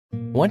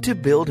Want to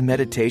build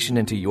meditation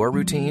into your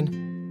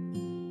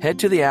routine? Head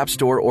to the App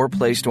Store or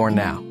Play Store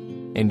now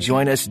and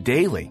join us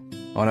daily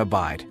on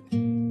Abide.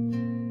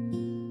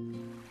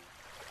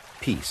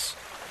 Peace.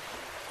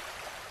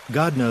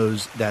 God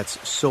knows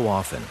that's so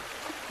often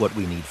what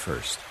we need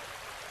first,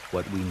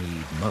 what we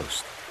need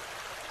most.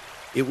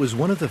 It was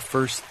one of the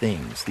first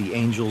things the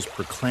angels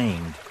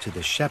proclaimed to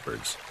the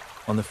shepherds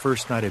on the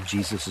first night of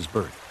Jesus'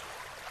 birth.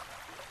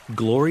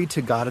 Glory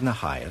to God in the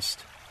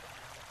highest,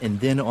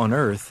 and then on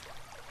earth,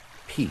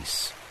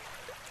 peace.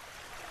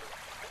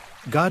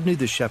 God knew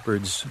the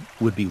shepherds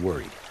would be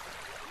worried.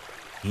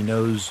 He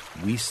knows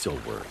we still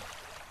worry.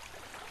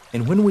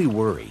 And when we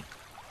worry,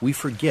 we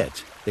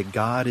forget that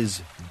God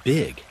is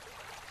big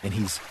and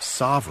He's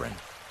sovereign.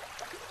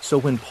 So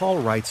when Paul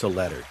writes a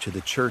letter to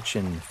the church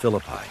in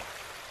Philippi,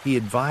 he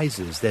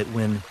advises that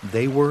when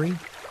they worry,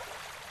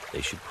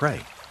 they should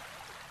pray.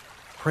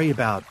 Pray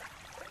about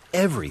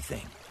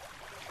everything.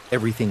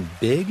 Everything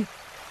big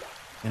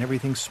and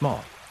everything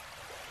small.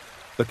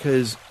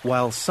 Because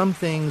while some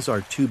things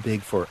are too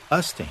big for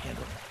us to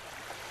handle,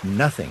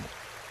 nothing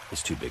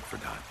is too big for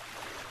God.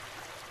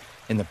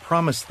 And the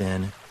promise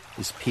then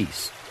is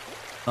peace.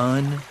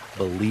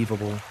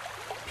 Unbelievable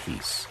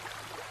peace.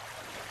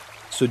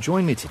 So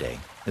join me today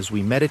as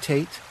we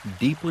meditate,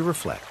 deeply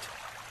reflect,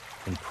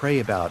 and pray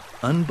about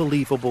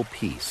unbelievable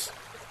peace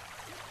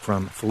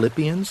from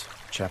Philippians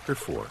chapter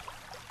 4,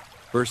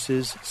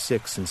 verses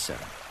 6 and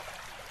 7.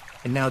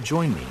 And now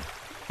join me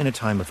in a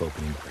time of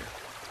opening prayer.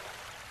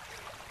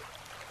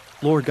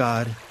 Lord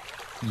God,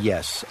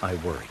 yes, I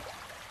worry.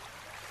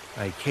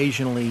 I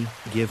occasionally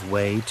give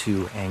way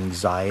to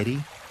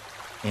anxiety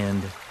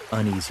and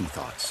uneasy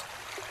thoughts.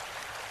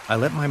 I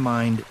let my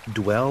mind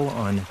dwell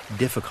on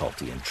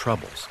difficulty and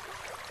troubles.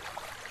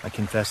 I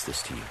confess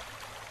this to you.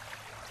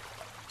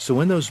 So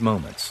in those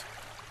moments,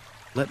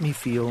 let me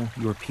feel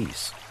your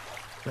peace.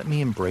 Let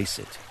me embrace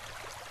it.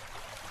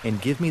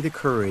 And give me the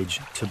courage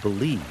to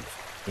believe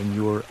in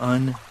your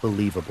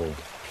unbelievable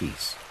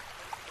peace.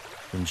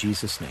 In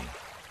Jesus' name,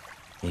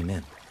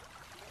 amen.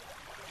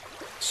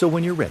 So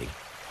when you're ready,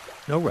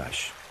 no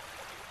rush,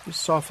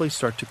 just softly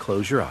start to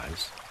close your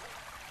eyes,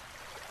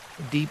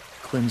 a deep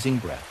cleansing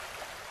breath,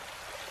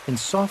 and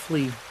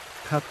softly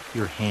cup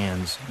your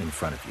hands in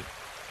front of you.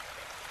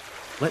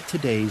 Let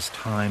today's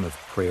time of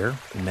prayer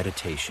and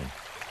meditation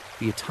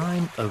be a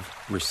time of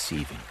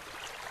receiving.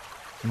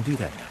 And do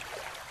that now.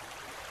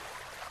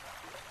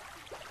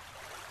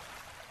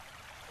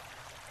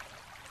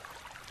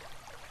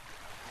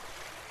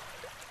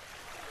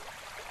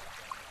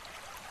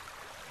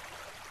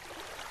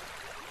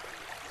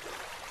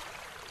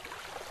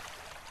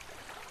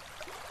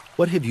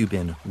 What have you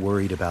been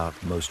worried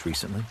about most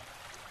recently?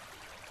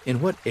 In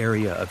what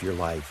area of your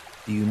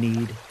life do you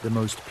need the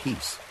most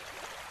peace?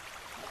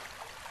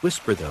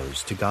 Whisper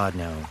those to God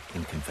now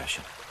in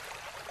confession.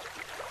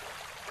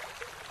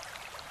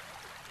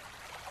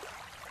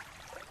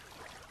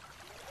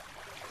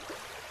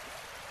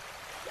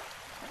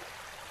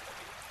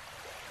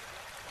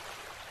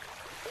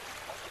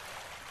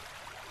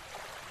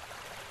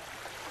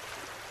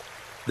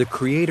 The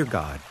Creator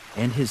God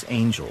and His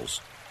angels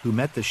who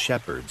met the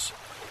shepherds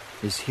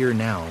is here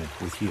now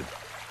with you.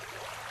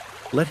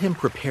 Let Him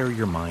prepare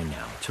your mind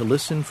now to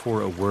listen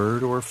for a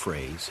word or a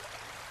phrase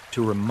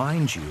to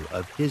remind you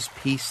of His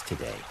peace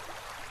today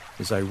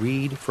as I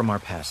read from our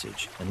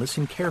passage, and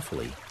listen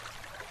carefully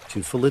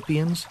to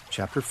Philippians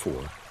chapter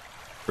 4,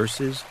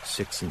 verses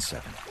 6 and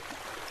 7.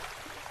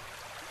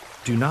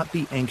 Do not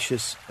be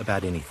anxious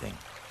about anything,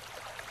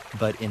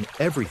 but in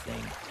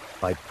everything,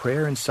 by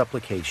prayer and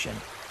supplication,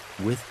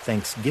 with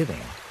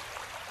thanksgiving,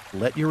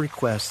 let your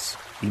requests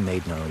be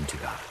made known to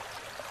God.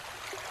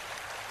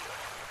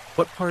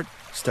 What part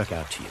stuck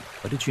out to you?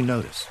 What did you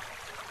notice?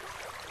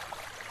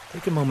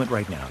 Take a moment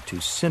right now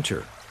to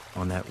center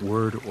on that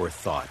word or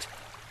thought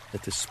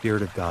that the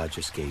Spirit of God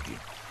just gave you.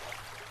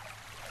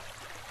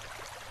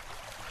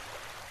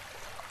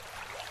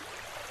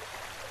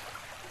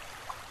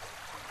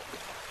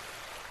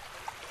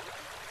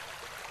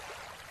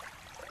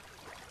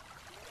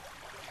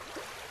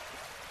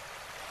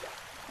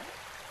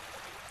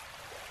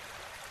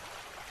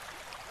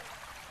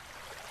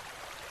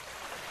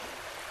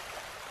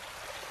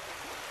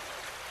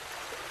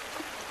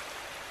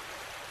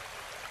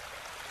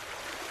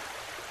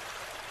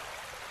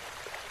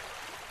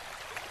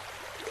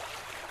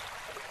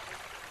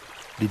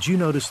 Did you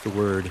notice the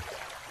word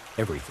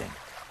everything?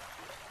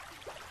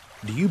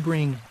 Do you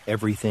bring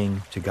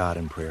everything to God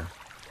in prayer?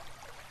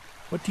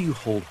 What do you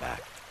hold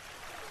back?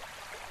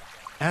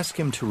 Ask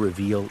Him to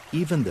reveal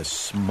even the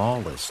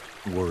smallest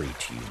worry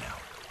to you now,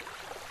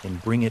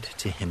 and bring it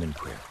to Him in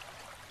prayer.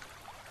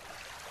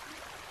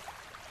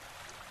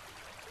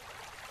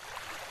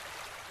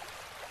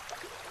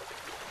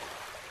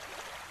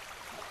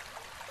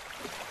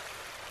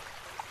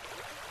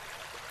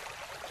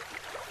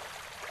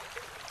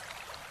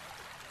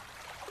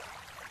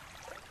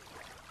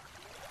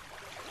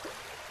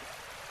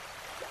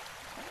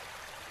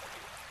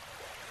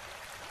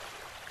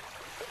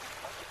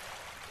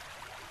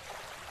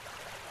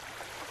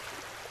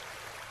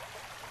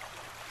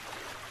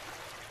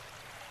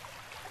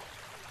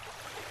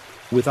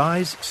 With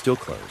eyes still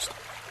closed,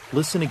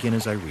 listen again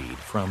as I read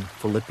from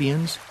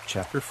Philippians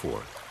chapter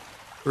 4,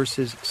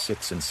 verses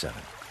 6 and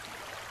 7.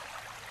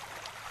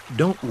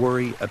 Don't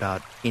worry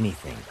about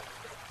anything,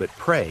 but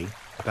pray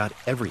about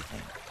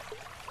everything.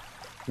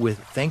 With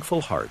thankful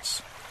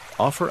hearts,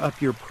 offer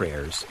up your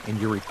prayers and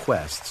your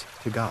requests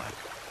to God.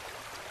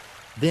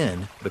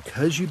 Then,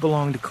 because you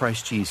belong to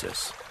Christ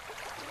Jesus,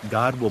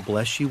 God will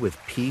bless you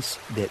with peace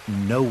that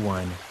no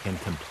one can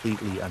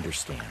completely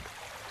understand.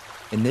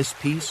 And this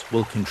peace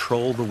will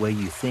control the way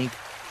you think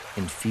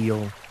and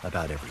feel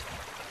about everything.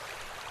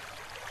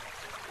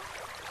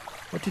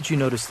 What did you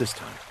notice this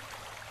time?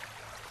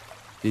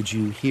 Did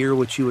you hear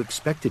what you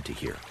expected to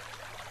hear?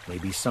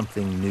 Maybe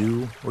something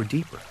new or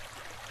deeper.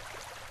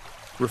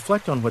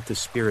 Reflect on what the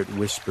Spirit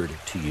whispered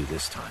to you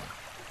this time,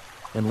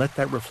 and let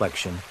that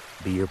reflection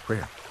be your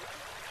prayer.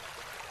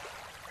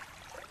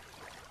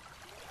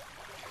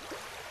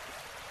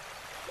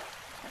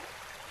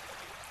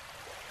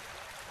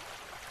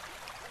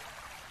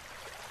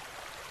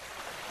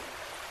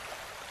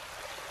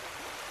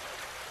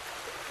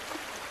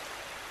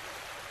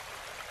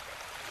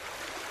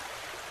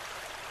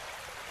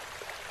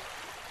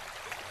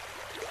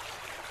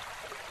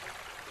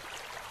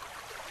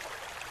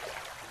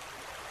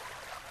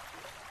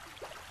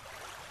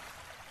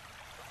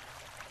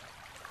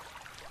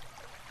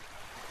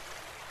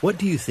 What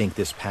do you think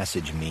this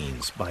passage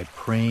means by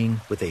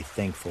praying with a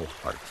thankful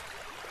heart?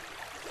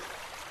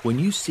 When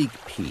you seek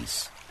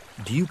peace,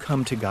 do you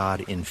come to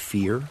God in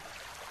fear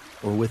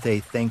or with a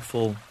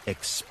thankful,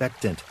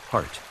 expectant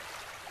heart?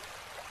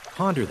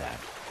 Ponder that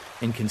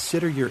and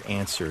consider your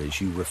answer as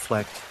you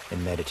reflect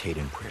and meditate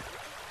in prayer.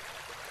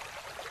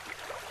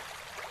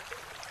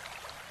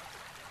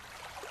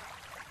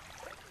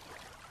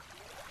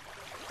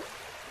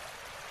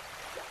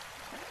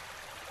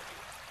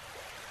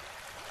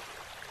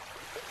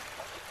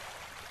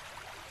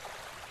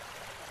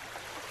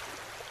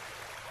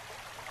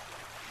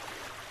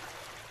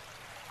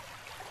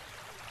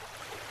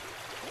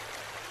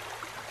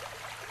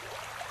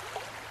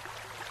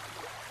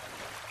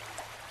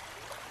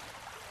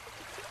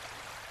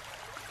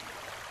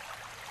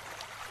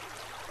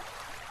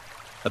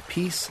 A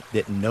peace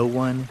that no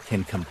one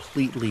can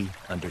completely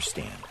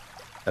understand.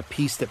 A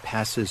peace that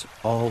passes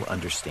all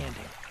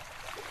understanding,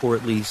 or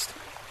at least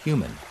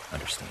human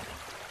understanding.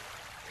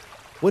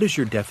 What is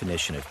your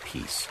definition of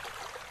peace?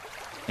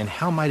 And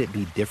how might it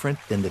be different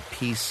than the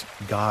peace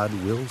God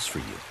wills for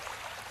you?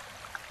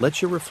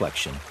 Let your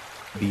reflection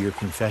be your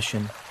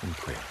confession and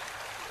prayer.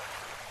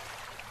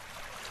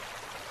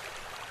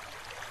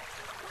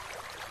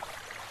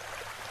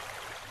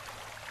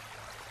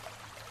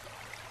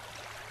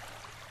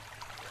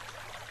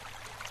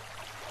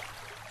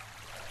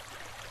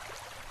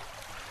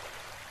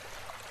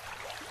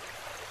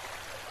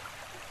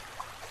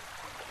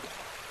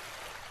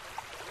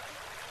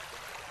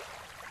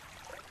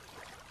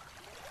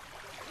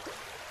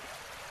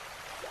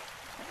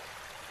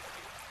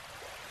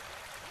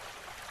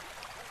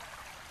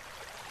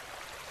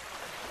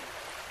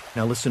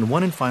 Now listen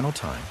one and final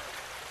time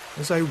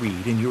as I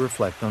read and you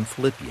reflect on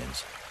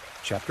Philippians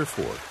chapter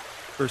 4,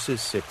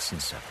 verses 6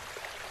 and 7.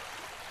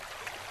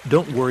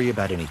 Don't worry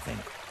about anything,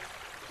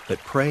 but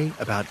pray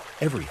about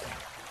everything.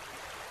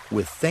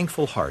 With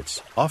thankful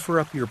hearts, offer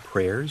up your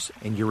prayers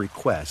and your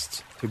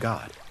requests to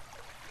God.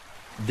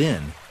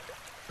 Then,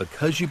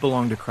 because you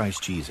belong to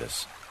Christ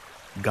Jesus,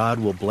 God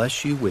will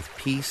bless you with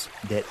peace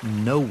that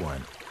no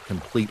one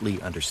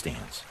completely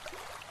understands.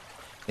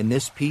 And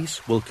this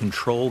peace will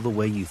control the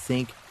way you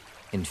think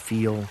and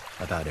feel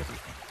about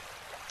everything.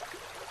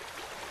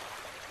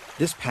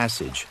 This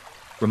passage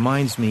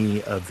reminds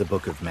me of the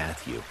book of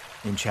Matthew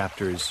in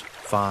chapters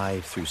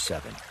 5 through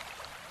 7,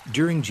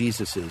 during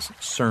Jesus'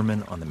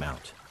 Sermon on the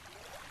Mount.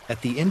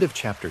 At the end of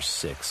chapter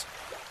 6,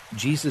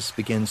 Jesus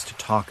begins to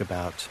talk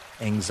about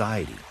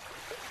anxiety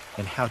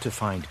and how to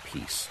find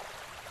peace.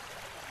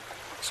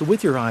 So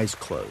with your eyes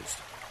closed,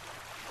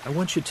 I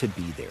want you to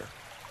be there,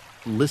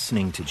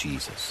 listening to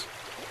Jesus,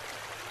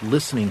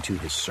 listening to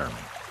his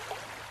sermon.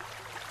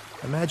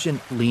 Imagine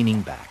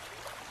leaning back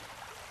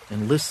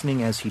and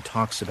listening as he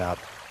talks about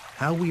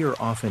how we are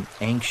often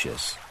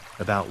anxious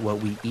about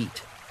what we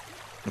eat,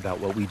 about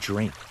what we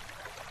drink,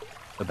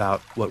 about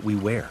what we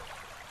wear,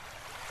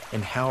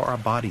 and how our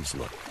bodies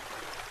look.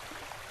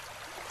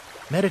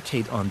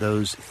 Meditate on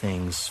those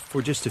things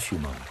for just a few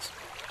moments.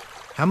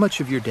 How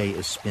much of your day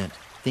is spent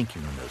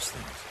thinking on those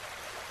things?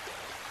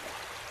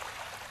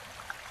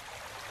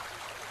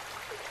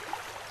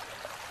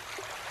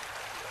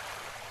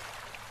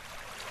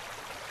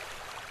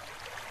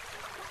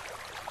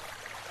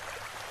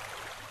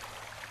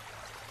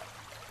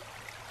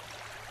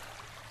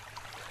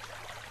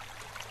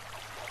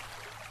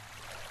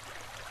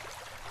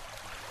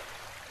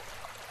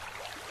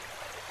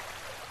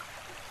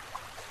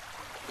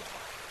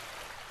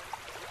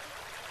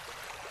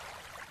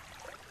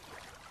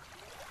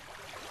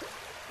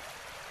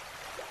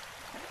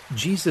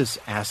 Jesus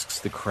asks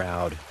the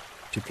crowd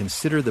to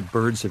consider the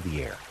birds of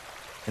the air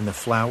and the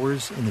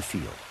flowers in the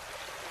field,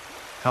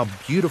 how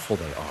beautiful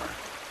they are,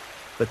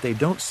 but they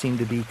don't seem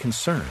to be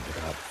concerned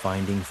about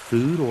finding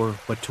food or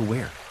what to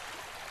wear.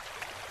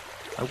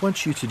 I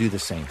want you to do the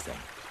same thing.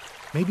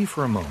 Maybe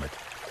for a moment,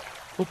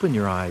 open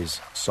your eyes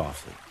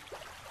softly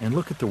and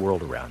look at the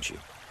world around you.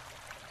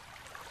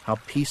 How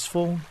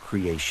peaceful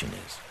creation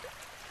is,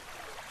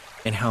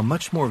 and how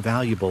much more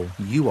valuable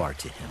you are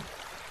to Him.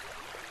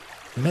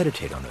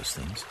 Meditate on those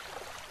things.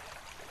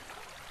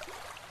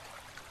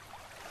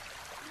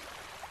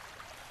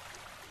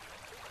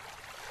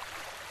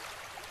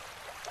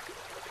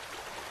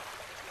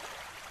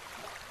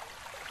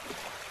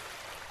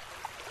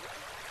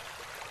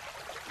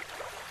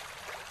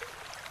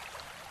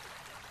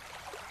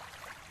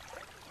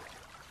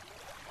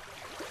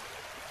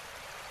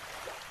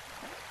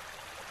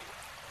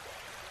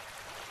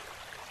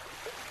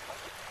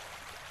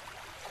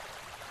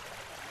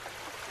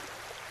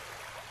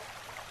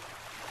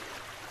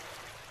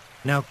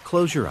 Now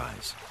close your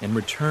eyes and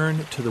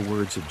return to the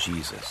words of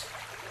Jesus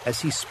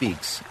as He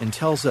speaks and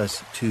tells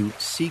us to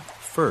seek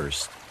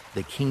first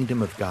the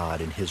kingdom of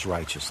God and His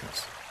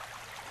righteousness.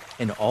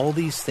 And all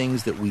these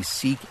things that we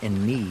seek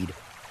and need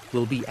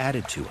will be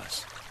added to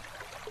us.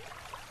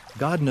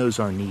 God knows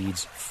our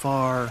needs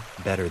far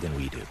better than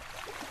we do.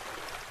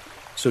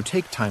 So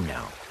take time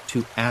now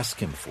to ask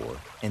Him for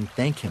and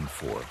thank Him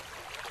for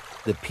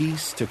the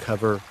peace to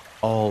cover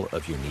all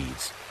of your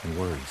needs and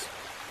worries.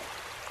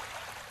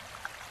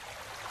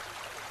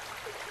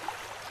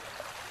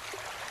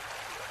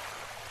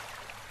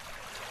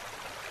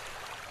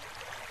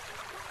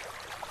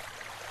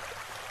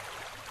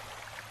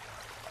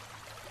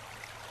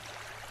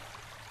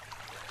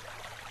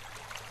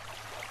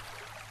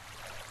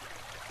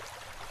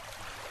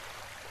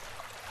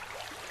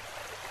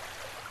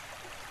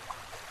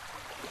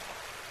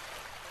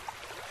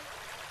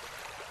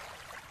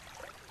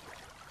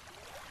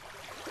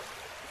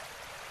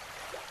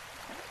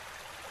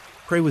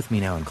 Pray with me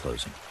now in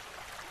closing.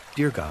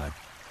 Dear God,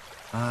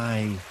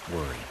 I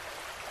worry.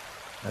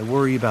 I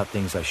worry about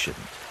things I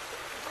shouldn't.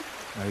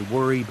 I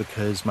worry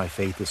because my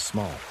faith is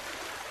small.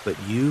 But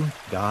you,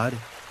 God,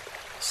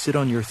 sit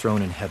on your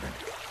throne in heaven,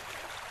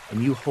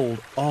 and you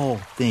hold all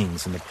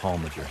things in the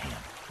palm of your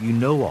hand. You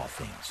know all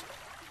things,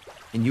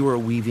 and you are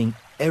weaving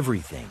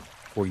everything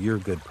for your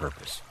good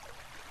purpose.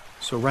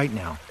 So right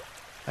now,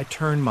 I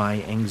turn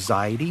my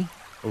anxiety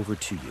over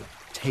to you.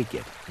 Take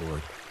it,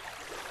 Lord,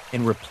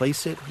 and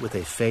replace it with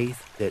a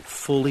faith that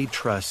fully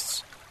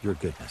trusts your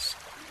goodness.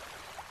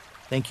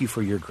 Thank you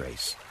for your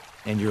grace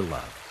and your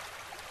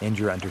love and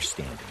your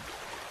understanding.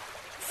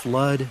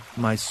 Flood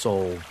my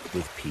soul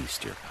with peace,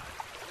 dear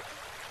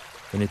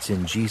God. And it's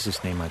in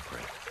Jesus' name I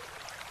pray.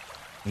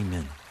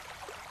 Amen.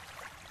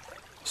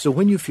 So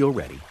when you feel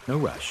ready, no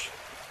rush,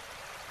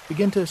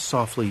 begin to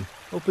softly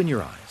open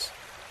your eyes.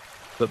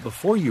 But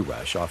before you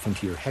rush off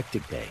into your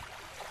hectic day,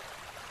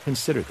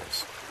 consider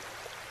this.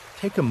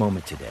 Take a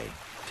moment today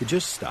to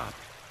just stop,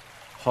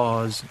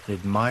 pause, and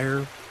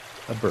admire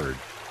a bird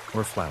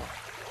or a flower.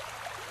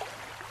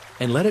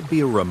 And let it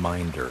be a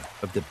reminder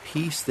of the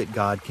peace that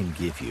God can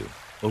give you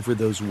over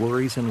those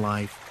worries in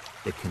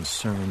life that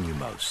concern you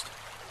most.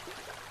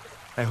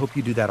 I hope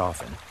you do that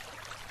often,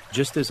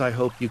 just as I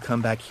hope you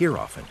come back here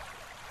often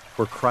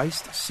for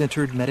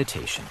Christ-centered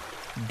meditation,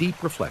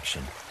 deep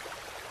reflection,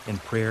 and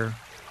prayer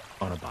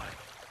on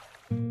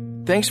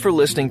Abide. Thanks for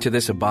listening to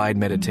this Abide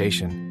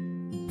meditation.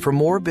 For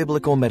more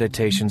biblical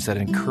meditations that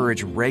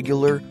encourage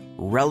regular,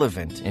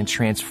 relevant, and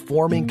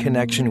transforming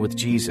connection with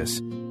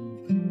Jesus,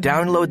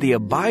 download the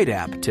Abide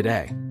app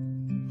today.